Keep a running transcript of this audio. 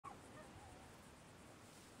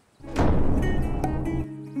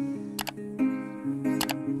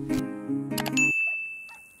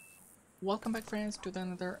Welcome back friends to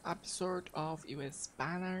another episode of US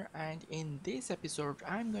Banner, and in this episode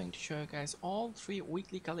I'm going to show you guys all 3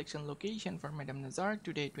 weekly collection location for Madame Nazar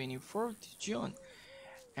today 24th June.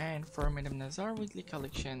 And for Madame Nazar weekly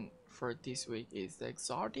collection for this week is the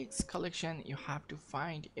exotics collection. You have to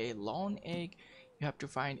find a lawn egg, you have to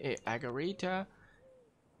find a agarita,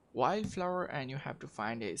 wildflower, and you have to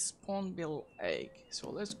find a spoonbill egg. So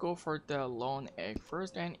let's go for the lone egg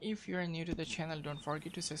first. And if you're new to the channel, don't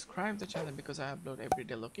forget to subscribe the channel because I upload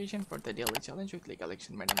everyday location for the daily challenge, weekly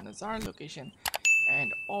collection, Madame Nazar location,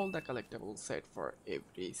 and all the collectibles set for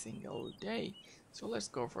every single day. So let's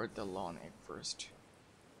go for the lone egg first.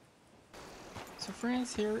 So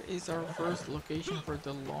friends, here is our first location for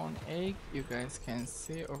the lone egg. You guys can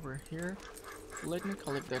see over here. Let me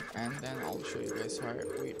collect that and then I'll show you guys where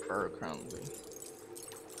we are currently.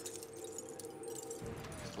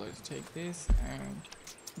 So let's take this, and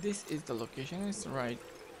this is the location. It's right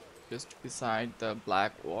just beside the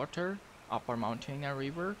black water, upper Mountaina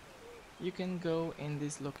river. You can go in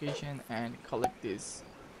this location and collect this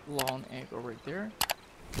lawn egg over there.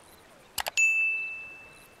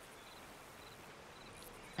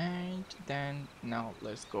 And then now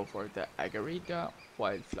let's go for the agarita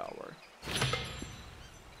wildflower.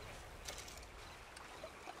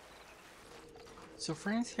 So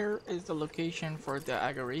friends, here is the location for the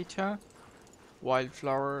agarita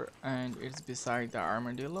wildflower, and it's beside the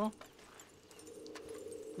armadillo.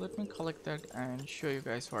 Let me collect that and show you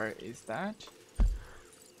guys where is that.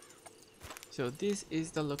 So this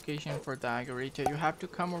is the location for the agarita. You have to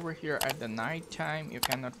come over here at the night time. You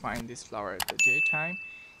cannot find this flower at the daytime,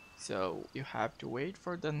 so you have to wait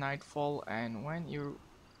for the nightfall, and when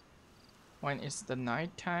it's the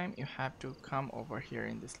night time you have to come over here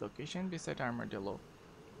in this location beside armadillo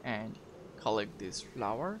and collect this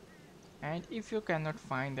flower. And if you cannot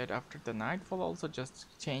find that after the nightfall, also just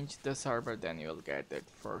change the server, then you'll get it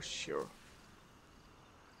for sure.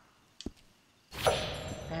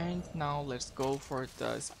 And now let's go for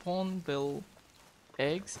the spoonbill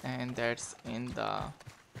eggs, and that's in the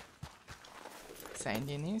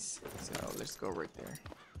Sandinis. So let's go right there.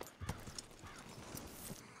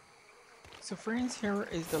 So friends, here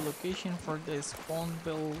is the location for the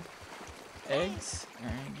spoonbill eggs,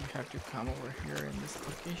 and you have to come over here in this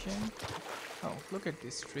location. Oh, look at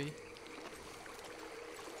this tree.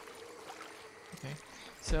 Okay,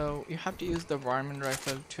 so you have to use the varmint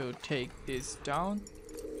rifle to take this down.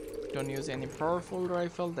 Don't use any powerful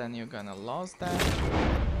rifle, then you're gonna lose that.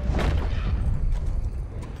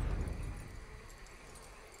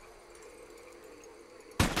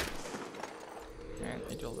 And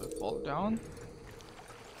it will fall down.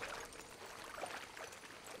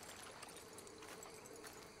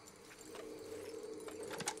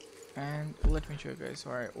 And let me show you guys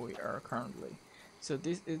where we are currently. So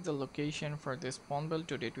this is the location for this spoonbill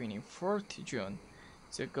today 24th June.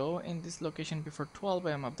 So go in this location before 12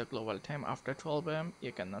 AM of the global time. After 12 AM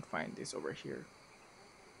you cannot find this over here.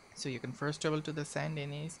 So you can first travel to the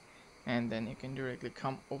Sandinis, and then you can directly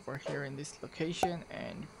come over here in this location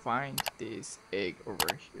and find this egg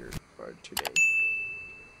over here for today.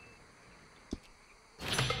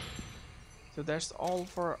 So that's all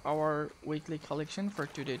for our weekly collection for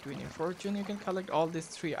today 24th June. You can collect all these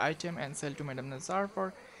 3 items and sell to Madame Nazar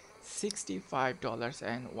for $65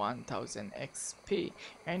 and 1000 XP.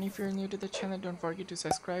 And if you're new to the channel, don't forget to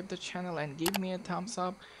subscribe the channel and give me a thumbs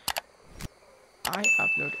up. I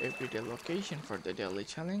upload everyday location for the daily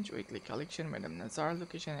challenge, weekly collection, Madame Nazar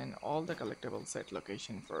location, and all the collectible set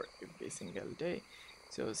location for every single day.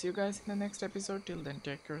 So see you guys in the next episode. Till then,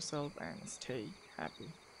 take care yourself and stay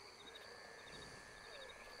happy.